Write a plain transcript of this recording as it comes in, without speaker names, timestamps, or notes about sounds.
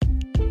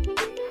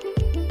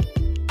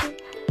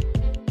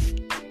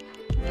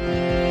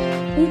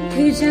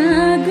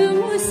जाग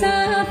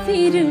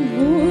मुसाफिर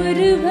भोर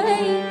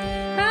भई,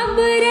 अब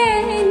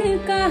रैन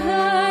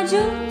कहा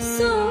जो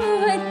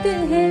सोवत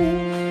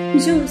है,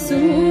 जो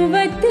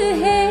सोवत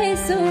है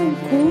सो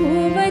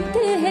खोवत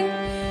है,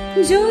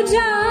 जो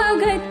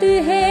जागत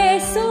है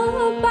सो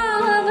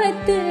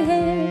पावत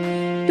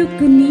है।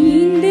 टुक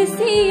नींद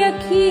से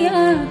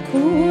अखियाँ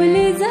खोल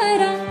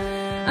जरा,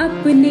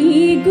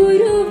 अपने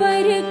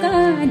गुरुवर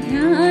का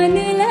ध्यान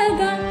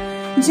लगा।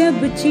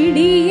 जब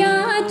चिड़िया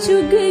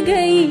चुग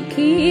गई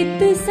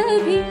खेत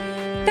सभी,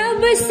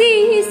 तब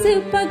शीस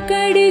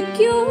पकड़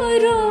क्यों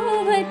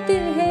रोवत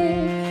है।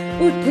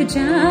 उठ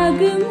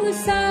जाग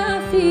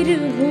मुसाफिर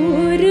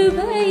भोर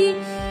भई,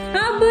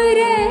 अब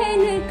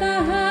रैन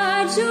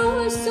कहा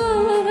जो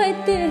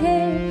सोवत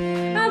है,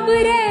 अब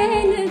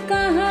रैन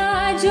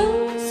कहा जो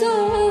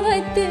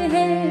सोवत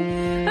है,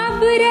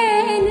 अब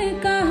रैन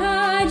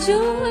कहा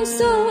जो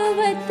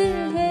सोवत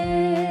है।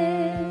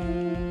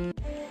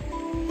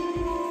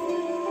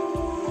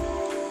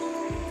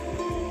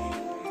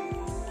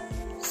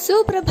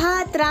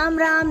 सुप्रभात, राम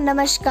राम,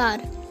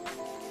 नमस्कार।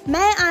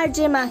 मैं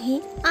आरजे माही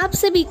आप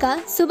सभी का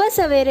सुबह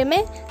सवेरे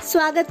में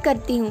स्वागत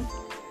करती हूँ।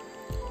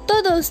 तो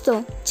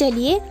दोस्तों,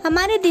 चलिए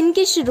हमारे दिन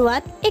की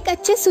शुरुआत एक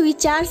अच्छे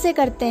सुविचार से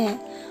करते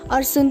हैं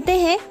और सुनते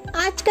हैं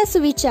आज का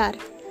सुविचार।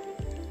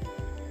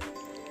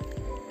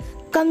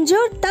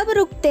 कमजोर तब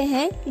रुकते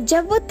हैं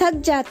जब वो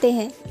थक जाते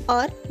हैं,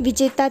 और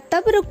विजेता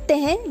तब रुकते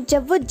हैं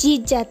जब वो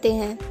जीत जाते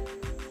हैं।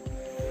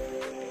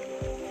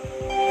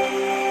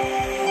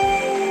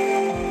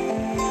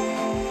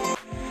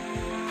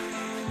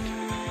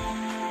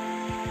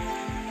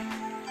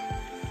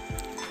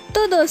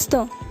 तो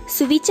दोस्तों,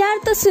 सुविचार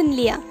तो सुन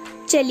लिया,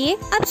 चलिए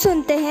अब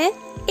सुनते हैं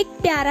एक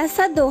प्यारा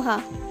सा दोहा।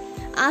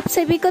 आप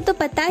सभी को तो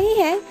पता ही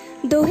है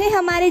दोहे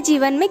हमारे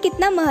जीवन में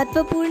कितना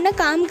महत्वपूर्ण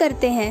काम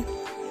करते हैं।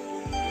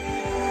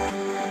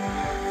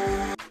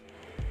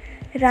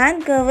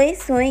 रात गवई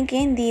सोई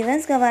के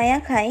दिवस गवाया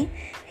खाई,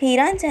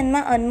 हीरा जन्मा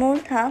अनमोल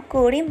था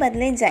कोड़ी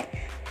बदले जाए।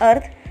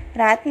 अर्थ,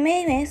 रात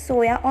में मैं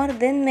सोया और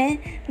दिन में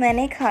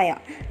मैंने खाया।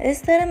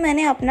 इस तरह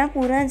मैंने अपना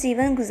पूरा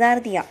जीवन गुजार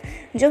दिया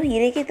जो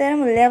हीरे की तरह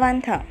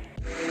मूल्यवान था।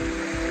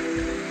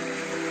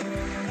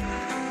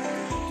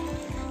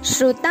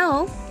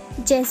 श्रोताओं,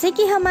 जैसे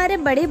कि हमारे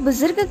बड़े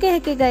बुजुर्ग कह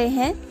के गए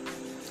हैं,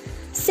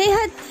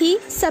 सेहत ही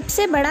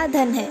सबसे बड़ा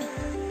धन है।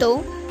 तो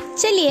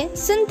चलिए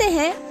सुनते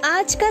हैं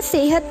आज का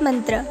सेहत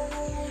मंत्र।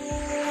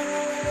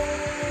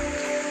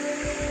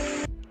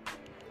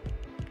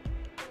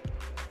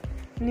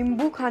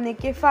 नींबू खाने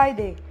के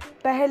फायदे।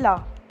 पहला,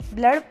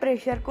 ब्लड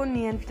प्रेशर को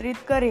नियंत्रित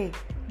करे।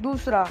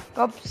 दूसरा,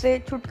 कब्ज से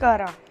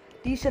छुटकारा।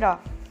 तीसरा,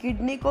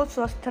 किडनी को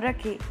स्वस्थ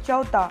रखे।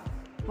 चौथा,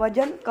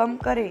 वजन कम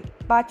करे।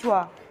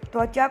 पांचवा,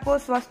 त्वचा को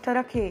स्वस्थ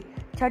रखे।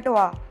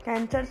 छठवां,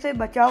 कैंसर से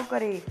बचाव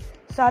करे।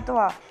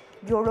 सातवां,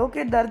 जोड़ों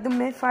के दर्द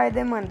में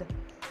फायदेमंद।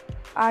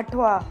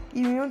 आठवां,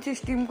 इम्यून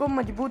सिस्टम को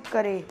मजबूत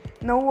करे।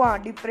 नौवां,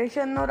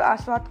 डिप्रेशन और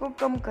अवसाद को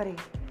कम करे।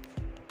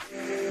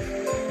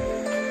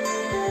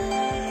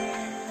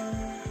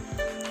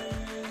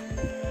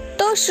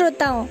 तो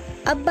श्रोताओं,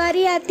 अब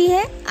बारी आती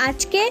है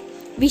आज के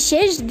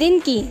विशेष दिन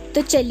की,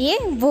 तो चलिए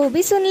वो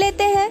भी सुन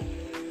लेते हैं।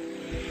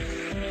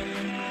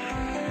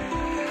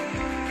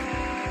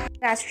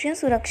 राष्ट्रीय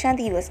सुरक्षा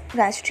दिवस।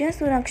 राष्ट्रीय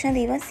सुरक्षा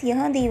दिवस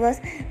यह दिवस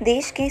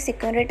देश के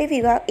सिक्योरिटी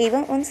विभाग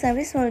एवं उन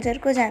सभी सोल्जर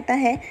को जाता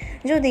है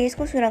जो देश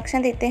को सुरक्षा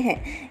देते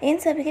हैं। इन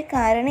सभी के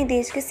कारण ही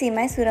देश की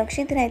सीमाएं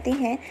सुरक्षित रहती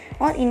हैं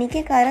और इन्हीं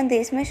के कारण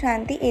देश में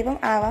शांति एवं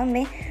आवाम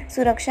में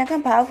सुरक्षा का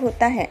भाव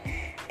होता है।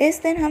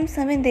 इस दिन हम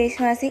सभी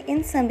देशवासी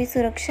इन सभी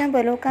सुरक्षा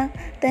बलों का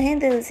तहे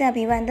दिल से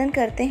अभिवादन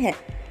करते हैं।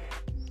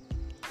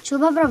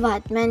 शुभ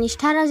प्रभात, मैं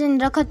निष्ठा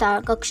राजेंद्र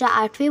खतार, कक्षा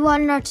 8वीं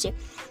वॉलनट से।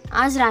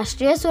 आज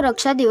राष्ट्रीय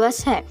सुरक्षा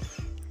दिवस है।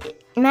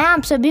 मैं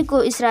आप सभी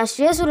को इस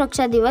राष्ट्रीय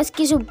सुरक्षा दिवस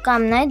की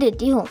शुभकामनाएं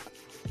देती हूँ।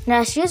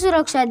 राष्ट्रीय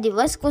सुरक्षा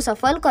दिवस को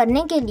सफल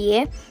करने के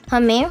लिए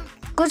हमें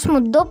कुछ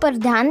मुद्दों पर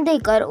ध्यान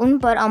देकर उन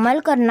पर अमल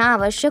करना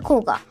आवश्यक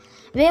होगा।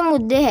 वे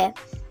मुद्दे हैं।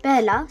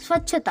 पहला,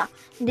 स्वच्छता।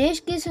 देश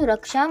की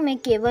सुरक्षा में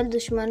केवल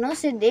दुश्मनों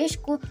से देश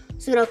को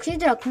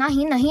सुरक्षित रखना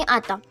ही नहीं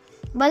आता,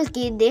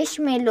 बल्कि देश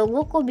में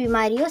लोगों को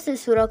बीमारियों से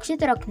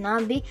सुरक्षित रखना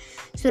भी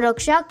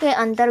सुरक्षा के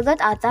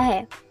अंतर्गत आता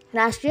है।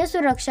 राष्ट्रीय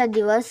सुरक्षा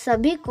दिवस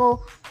सभी को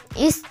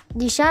इस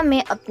दिशा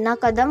में अपना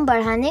कदम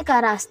बढ़ाने का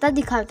रास्ता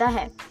दिखाता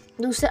है।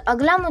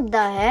 अगला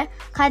मुद्दा है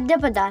खाद्य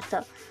पदार्थ।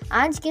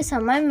 आज के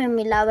समय में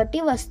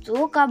मिलावटी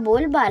वस्तुओं का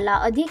बोलबाला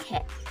अधिक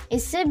है।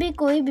 इससे भी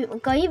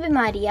कई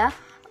बीमारियां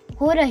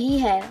हो रही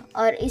है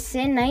और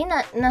इससे नई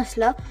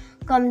नस्ल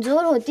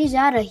कमज़ोर होती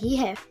जा रही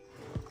है।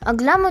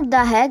 अगला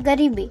मुद्दा है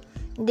गरीबी।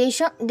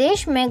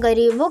 देश में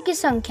गरीबों की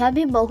संख्या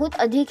भी बहुत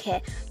अधिक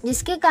है,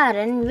 जिसके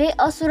कारण वे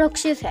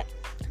असुरक्षित है।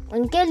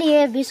 उनके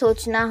लिए भी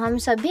सोचना हम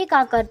सभी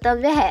का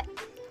कर्तव्य है।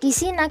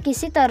 किसी न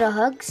किसी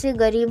तरह से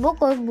गरीबों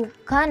को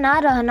भूखा ना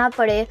रहना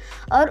पड़े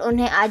और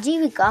उन्हें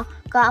आजीविका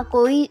का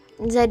कोई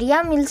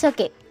जरिया मिल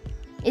सके,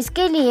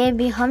 इसके लिए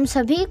भी हम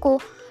सभी को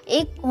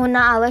एक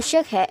होना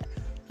आवश्यक है।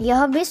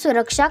 यह भी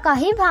सुरक्षा का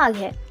ही भाग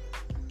है।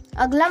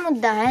 अगला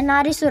मुद्दा है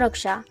नारी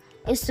सुरक्षा।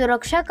 इस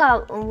सुरक्षा का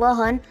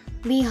वहन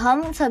भी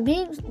हम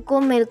सभी को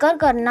मिलकर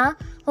करना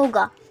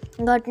होगा।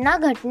 घटना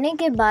घटने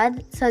के बाद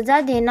सज़ा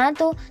देना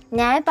तो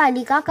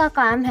न्यायपालिका का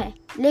काम है,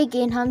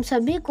 लेकिन हम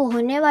सभी को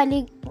होने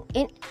वाली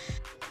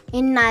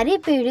इन नारी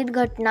पीड़ित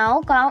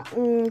घटनाओं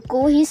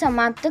को ही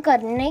समाप्त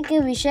करने के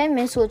विषय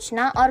में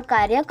सोचना और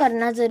कार्य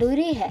करना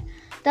ज़रूरी है।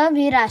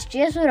 तभी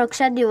राष्ट्रीय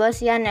सुरक्षा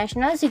दिवस या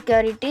नेशनल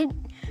सिक्योरिटी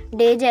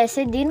डे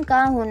जैसे दिन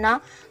का होना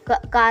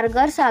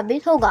कारगर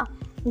साबित होगा।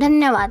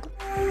 धन्यवाद।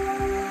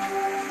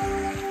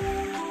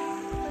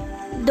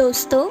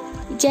 दोस्तों,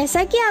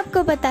 जैसा कि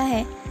आपको पता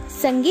है,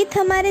 संगीत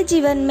हमारे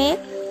जीवन में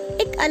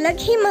एक अलग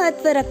ही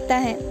महत्व रखता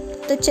है।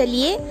 तो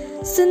चलिए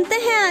सुनते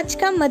हैं आज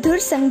का मधुर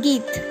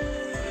संगीत।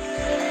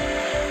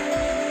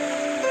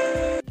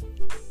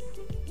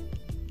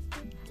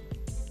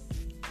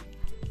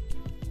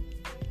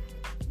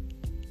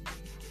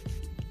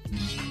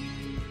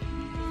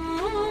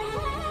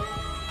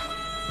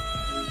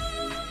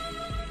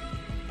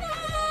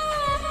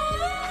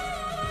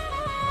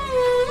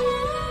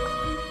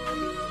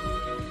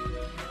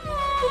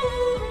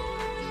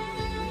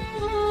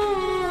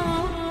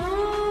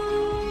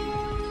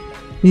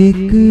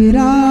 एक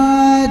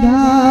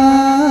राधा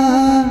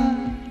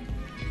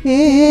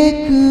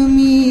एक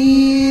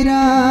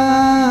मीरा,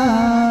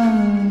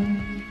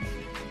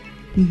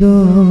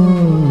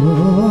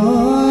 दोनों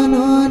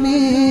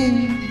ने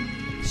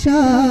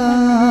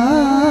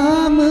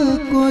शाम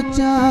को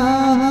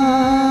चाहा।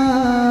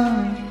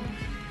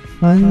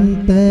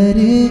 अंतर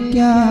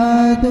क्या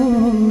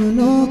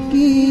दोनों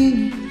की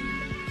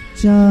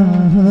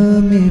चाह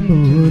में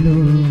बोलो,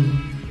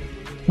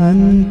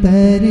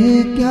 अंतर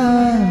क्या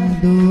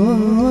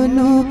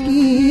दोनों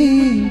की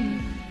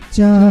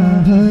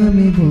चाह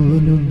में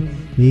बोलो।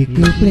 एक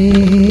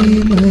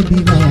प्रेम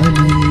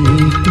दीवानी,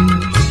 एक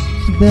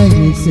दर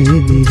से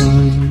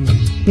दीवानी,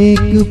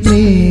 एक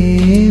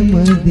प्रेम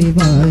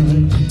दीवानी,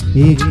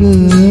 एक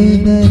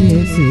दर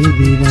से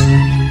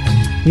दीवानी।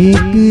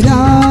 एक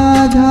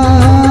राधा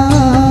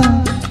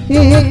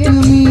एक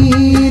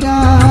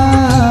मीरा,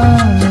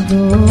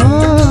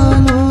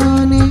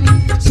 दोनों ने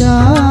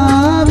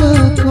शाम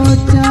को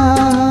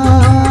चाहा।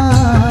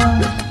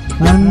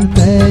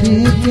 अंतर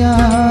क्या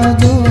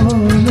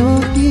दोनों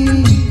की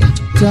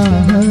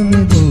चाह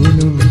में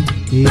बोलो।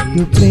 एक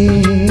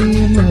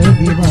प्रेम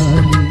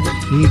दीवानी,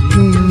 एक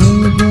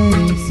दर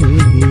से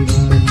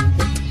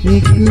दीवानी,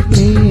 एक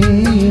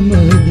प्रेम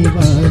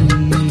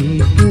दीवानी,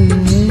 एक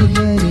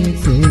दर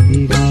से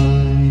दीवानी।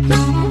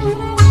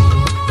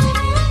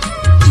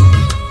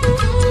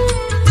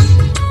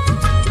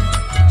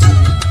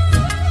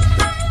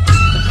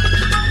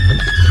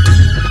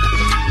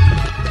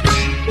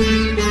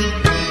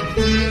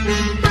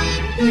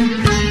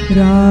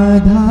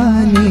 राधा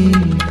ने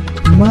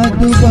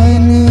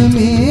मधुबन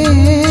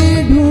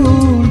में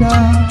ढूंढा,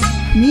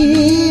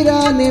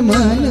 मीरा ने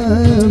मन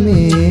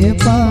में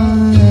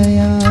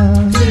पाया।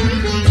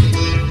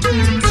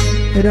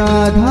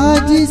 राधा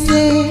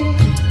जिसे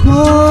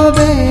खो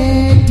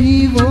बैठी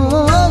वो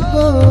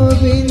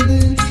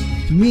गोविंद,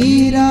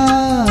 मीरा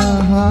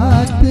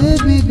हाथ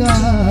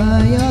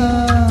भिगाया।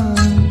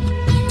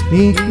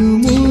 एक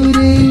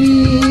मुरली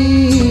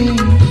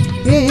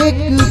एक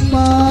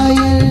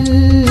पायल,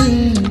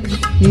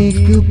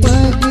 एक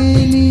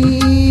पगली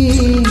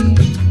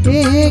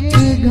एक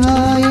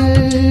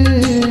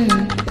घायल।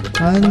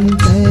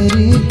 अंतर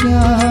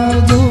क्या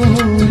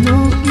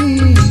दोनों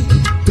की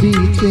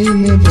प्रीत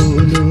में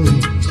बोलो।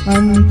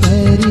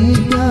 अंतर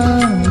क्या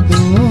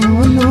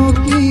दोनों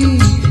की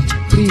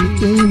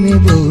प्रीत में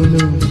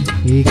बोलो।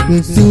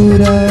 एक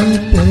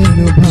सूरत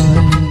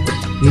लुभानी,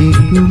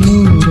 एक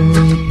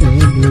मूरत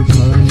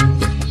लुभानी,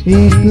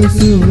 एक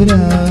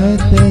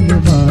सूरत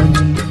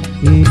लुभानी,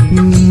 एक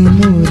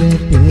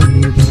मूरत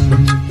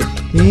लुभानी।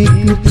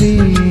 एक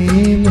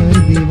प्रेम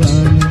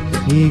दीवाना,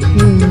 एक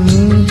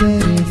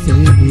दर से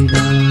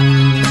दीवाना।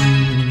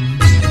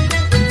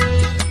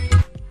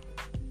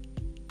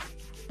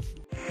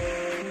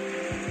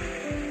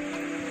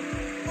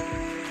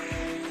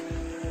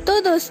 तो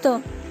दोस्तों,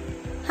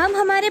 हम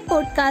हमारे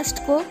पॉडकास्ट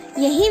को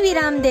यहीं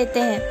विराम देते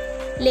हैं,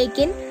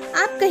 लेकिन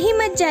आप कहीं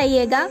मत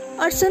जाइएगा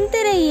और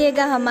सुनते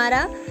रहिएगा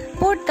हमारा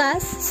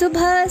पॉडकास्ट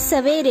सुबह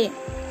सवेरे।